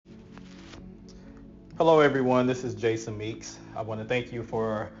Hello, everyone. This is Jason Meeks. I want to thank you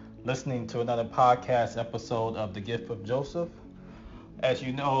for listening to another podcast episode of The Gift of Joseph. As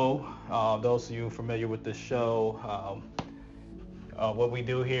you know, those of you familiar with this show, what we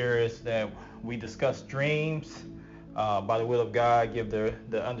do here is that we discuss dreams by the will of God, give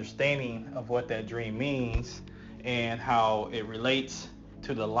the understanding of what that dream means and how it relates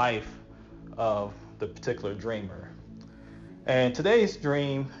to the life of the particular dreamer. And today's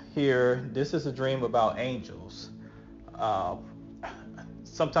dream here, this is a dream about angels. Uh,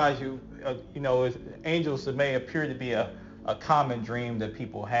 Sometimes angels, it may appear to be a common dream that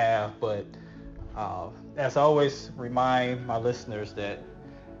people have, but as I always remind my listeners that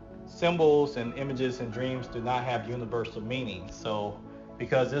symbols and images and dreams do not have universal meaning. So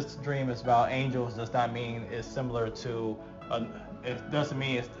because this dream is about angels does not mean it's similar to, it doesn't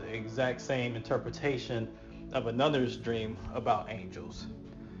mean it's the exact same interpretation of another's dream about angels.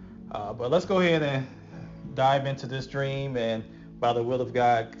 But let's go ahead and dive into this dream and by the will of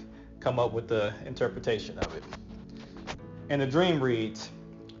God come up with the interpretation of it. And the dream reads,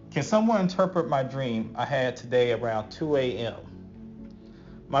 can someone interpret my dream I had today around 2 a.m.?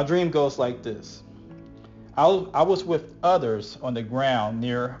 My dream goes like this. I was with others on the ground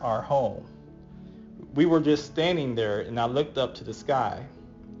near our home. We were just standing there and I looked up to the sky.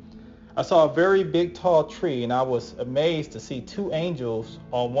 I saw a very big tall tree and I was amazed to see two angels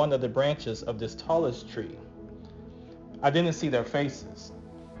on one of the branches of this tallest tree. I didn't see their faces.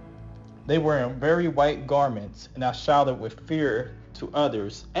 They were in very white garments and I shouted with fear to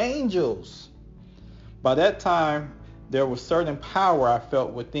others, angels! By that time, there was certain power I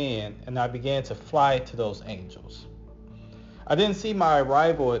felt within and I began to fly to those angels. I didn't see my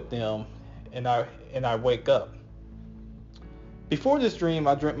arrival at them and I wake up. Before this dream,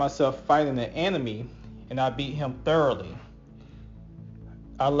 I dreamt myself fighting an enemy and I beat him thoroughly.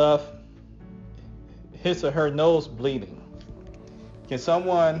 I left his or her nose bleeding. Can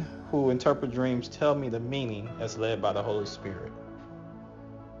someone who interprets dreams tell me the meaning as led by the Holy Spirit?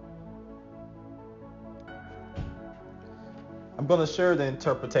 I'm going to share the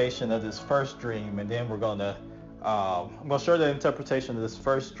interpretation of this first dream, and then I'm going to share the interpretation of this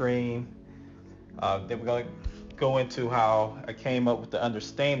first dream. Then we're going to go into how I came up with the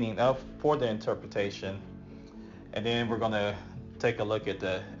understanding for the interpretation, and then we're going to take a look at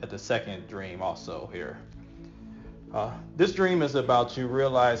the second dream also here. This dream is about you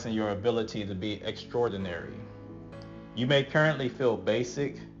realizing your ability to be extraordinary. You may currently feel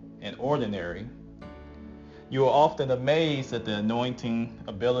basic and ordinary. You are often amazed at the anointing,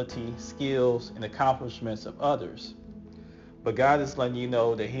 ability, skills, and accomplishments of others. But God is letting you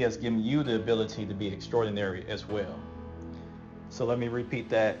know that He has given you the ability to be extraordinary as well. So let me repeat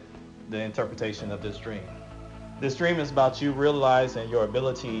the interpretation of this dream. This dream is about you realizing your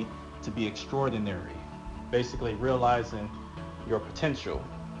ability to be extraordinary, basically realizing your potential.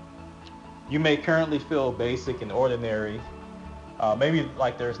 You may currently feel basic and ordinary, maybe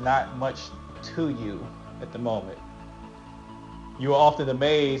like there's not much to you at the moment. You are often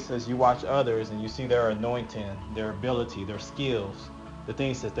amazed as you watch others and you see their anointing, their ability, their skills, the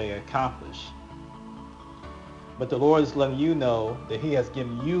things that they accomplish. But the Lord is letting you know that He has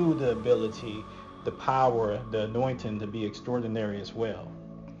given you the ability, the power, the anointing to be extraordinary as well.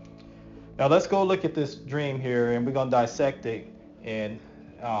 Now let's go look at this dream here and we're going to dissect it and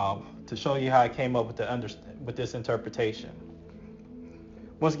to show you how I came up with this interpretation.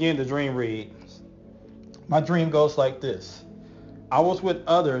 Once again, the dream reads, my dream goes like this. I was with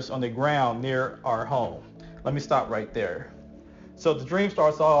others on the ground near our home. Let me stop right there. So the dream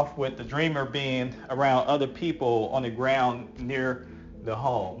starts off with the dreamer being around other people on the ground near the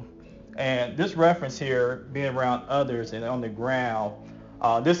home. And this reference here, being around others and on the ground,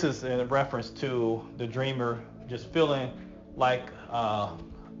 this is in reference to the dreamer just feeling like an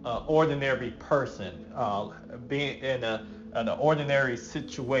ordinary person, being in an ordinary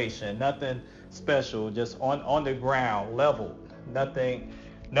situation, nothing special, just on the ground, leveled. Nothing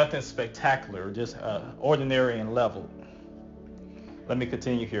spectacular, just ordinary and leveled. Let me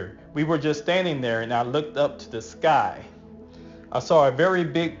continue here. We were just standing there and I looked up to the sky. I saw a very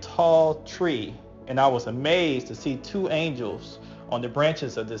big tall tree and I was amazed to see two angels on the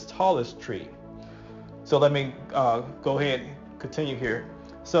branches of this tallest tree. So let me go ahead and continue here.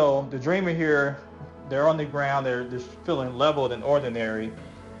 So the dreamer here, they're on the ground, they're just feeling leveled and ordinary.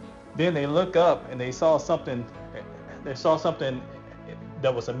 Then they look up and they saw something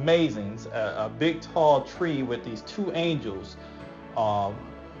that was amazing, a big tall tree with these two angels on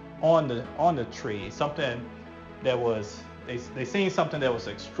the tree, something that was, they seen something that was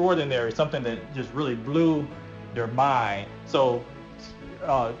extraordinary, something that just really blew their mind. So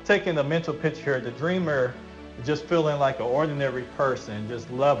taking the mental picture here, the dreamer just feeling like an ordinary person, just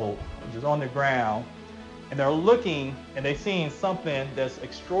level, just on the ground, and they're looking and they're seeing something that's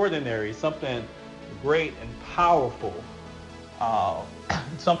extraordinary, something great and powerful, uh,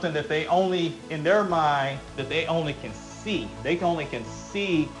 something that they only, in their mind, that they only can see. They only can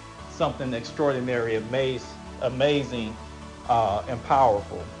see something extraordinary, amazing, and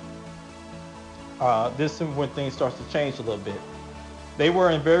powerful. This is when things start to change a little bit. They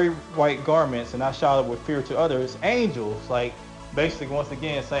were in very white garments, and I shouted with fear to others, angels, like basically once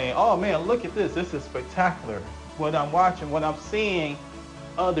again saying, oh man, look at this. This is spectacular. What I'm watching, what I'm seeing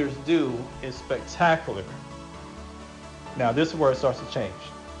others do is spectacular. Now this is where it starts to change.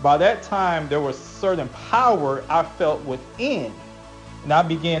 By that time, there was certain power I felt within, and I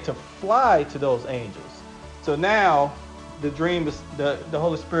began to fly to those angels. So now the dream is, the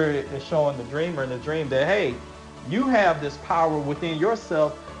Holy Spirit is showing the dreamer in the dream that, hey, you have this power within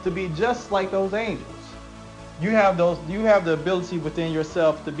yourself to be just like those angels. You have the ability within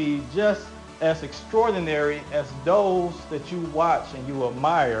yourself to be just as extraordinary as those that you watch and you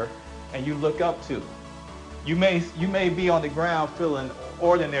admire and you look up to. You may be on the ground feeling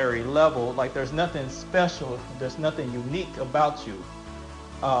ordinary, level, like there's nothing special, there's nothing unique about you.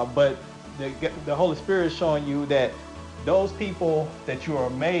 But the Holy Spirit is showing you that those people that you are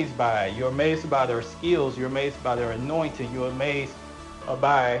amazed by, you're amazed by their skills, you're amazed by their anointing, you're amazed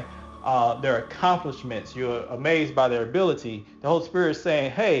by their accomplishments, you're amazed by their ability. The Holy Spirit is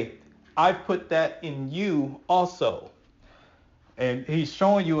saying, hey, I put that in you also. And he's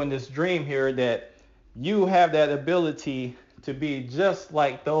showing you in this dream here that you have that ability to be just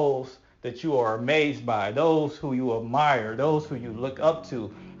like those that you are amazed by, those who you admire, those who you look up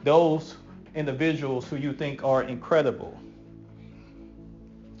to, those individuals who you think are incredible.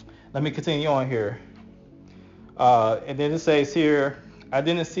 Let me continue on here. And then it says here, I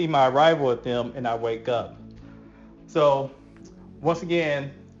didn't see my arrival with them and I wake up. So once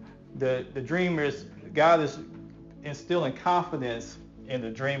again, the dreamers, God is instilling confidence in the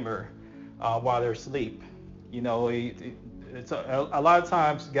dreamer while they're asleep. You know, it's a lot of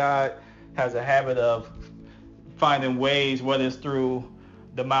times God has a habit of finding ways, whether it's through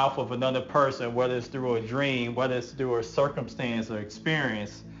the mouth of another person, whether it's through a dream, whether it's through a circumstance or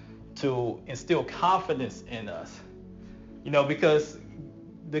experience, to instill confidence in us. You know, because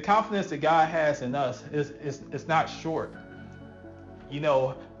the confidence that God has in us is not short. You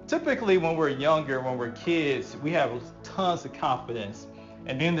know, typically when we're younger, when we're kids, we have tons of confidence.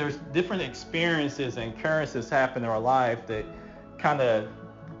 And then there's different experiences and occurrences happen in our life that kind of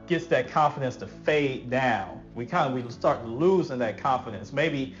gets that confidence to fade down. We start losing that confidence.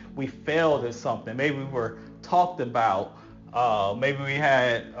 Maybe we failed at something. Maybe we were talked about. Maybe we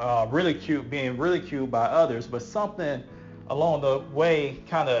had being ridiculed by others. But something along the way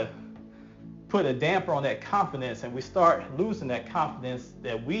kind of put a damper on that confidence, and we start losing that confidence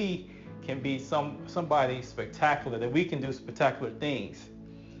that we can be somebody spectacular, that we can do spectacular things.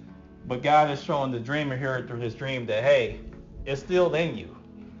 But God is showing the dreamer here through this dream that, hey, it's still in you.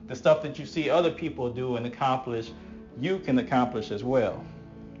 The stuff that you see other people do and accomplish, you can accomplish as well.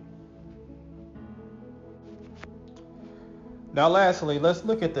 Now lastly, let's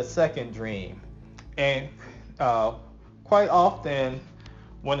look at the second dream. And quite often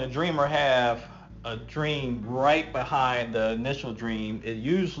when a dreamer have a dream right behind the initial dream, it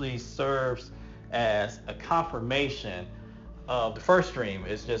usually serves as a confirmation of the first dream.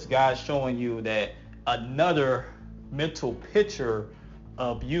 It's just God showing you that another mental picture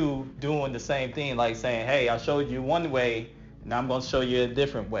of you doing the same thing, like saying, hey, I showed you one way, and I'm going to show you a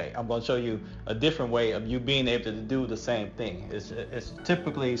different way. I'm going to show you a different way of you being able to do the same thing. It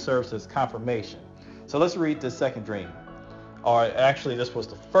typically serves as confirmation. So let's read the second dream. Or actually, this was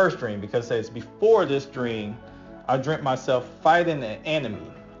the first dream, because it says, before this dream, I dreamt myself fighting an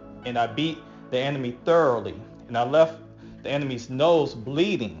enemy, and I beat the enemy thoroughly, and I left the enemy's nose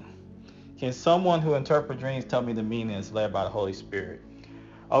bleeding. Can someone who interprets dreams tell me the meaning is led by the Holy Spirit?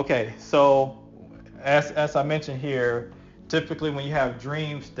 Okay, so as I mentioned here, typically when you have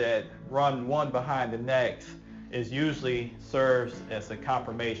dreams that run one behind the next, it usually serves as a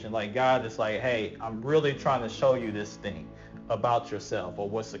confirmation. Like God is like, hey, I'm really trying to show you this thing about yourself or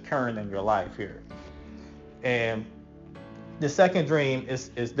what's occurring in your life here. And the second dream is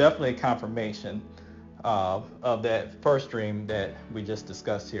definitely a confirmation of that first dream that we just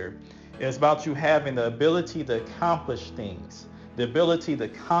discussed here. It's about you having the ability to accomplish things, the ability to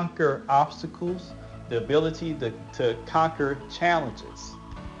conquer obstacles, the ability to conquer challenges.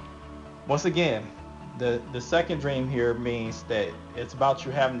 Once again, the second dream here means that it's about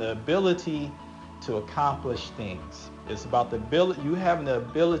you having the ability to accomplish things. It's about the ability, you having the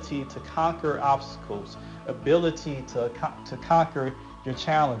ability to conquer obstacles, ability to conquer your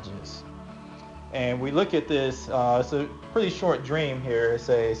challenges. And we look at this, it's a pretty short dream here. It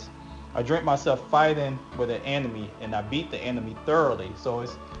says, I dreamt myself fighting with an enemy and I beat the enemy thoroughly. So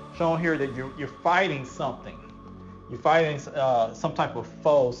it's shown here that you're fighting something. You're fighting some type of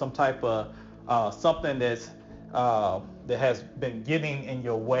foe, some type of something that has been getting in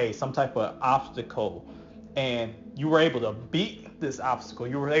your way, some type of obstacle. And you were able to beat this obstacle.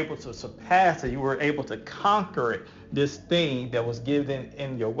 You were able to surpass it. You were able to conquer it. This thing that was given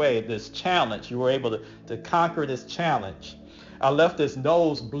in your way, this challenge. You were able to conquer this challenge. I left this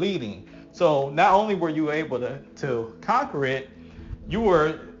nose bleeding. So not only were you able to conquer it, you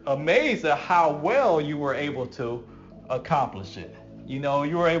were amazed at how well you were able to accomplish it. You know,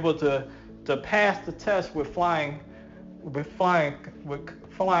 you were able to pass the test with flying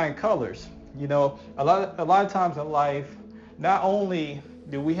colors. You know, a lot of times in life, not only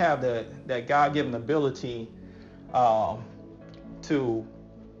do we have that God-given ability to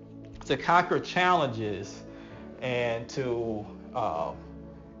conquer challenges and to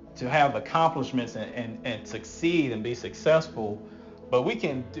have accomplishments and succeed and be successful, but we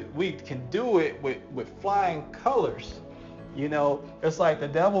can do it with flying colors. You know, it's like the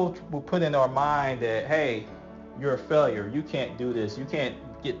devil will put in our mind that, hey, you're a failure. You can't do this. You can't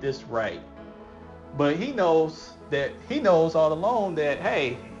get this right. But he knows all along that,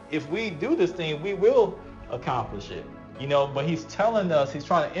 hey, if we do this thing, we will accomplish it. You know, but he's telling us, he's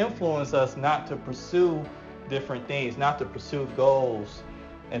trying to influence us not to pursue different things, not to pursue goals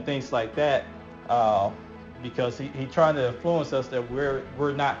and things like that, because he's trying to influence us that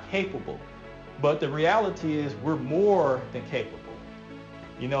we're not capable. But the reality is we're more than capable.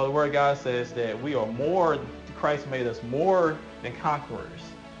 You know, the Word of God says that we are more, Christ made us more than conquerors.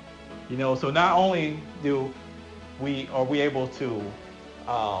 You know, so not only are we able to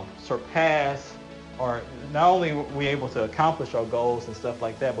surpass, or not only are we able to accomplish our goals and stuff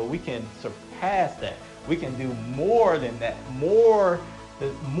like that, but we can surpass that. We can do more than that, more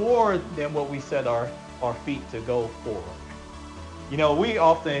than what we set our feet to go for. You know, we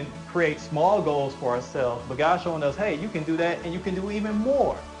often create small goals for ourselves, but God's showing us, hey, you can do that and you can do even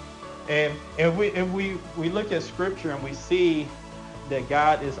more. And if we look at Scripture and we see that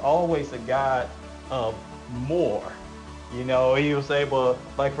God is always a God of more. You know, he was able,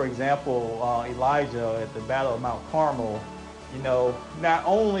 like for example, Elijah at the Battle of Mount Carmel, you know, not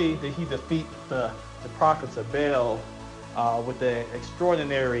only did he defeat the prophets of Baal with the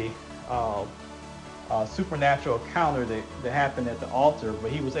extraordinary supernatural encounter that happened at the altar,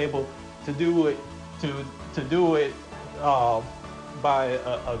 but he was able to do it by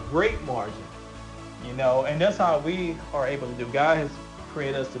a great margin. You know, and that's how we are able to do. God has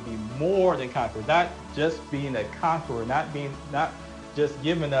created us to be more than conquerors, not just being a conqueror, not just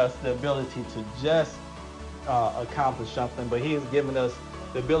giving us the ability to just accomplish something, but he has given us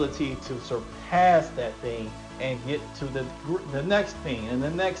the ability to surpass that thing and get to the next thing and the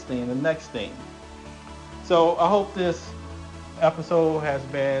next thing and the next thing. So I hope this episode has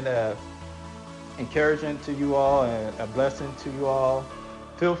been encouraging to you all and a blessing to you all.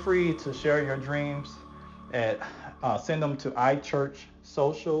 Feel free to share your dreams and send them to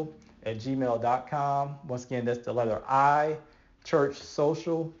ichurchsocial@gmail.com. Once again, that's the letter I,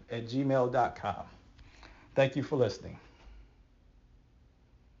 churchsocial@gmail.com. Thank you for listening.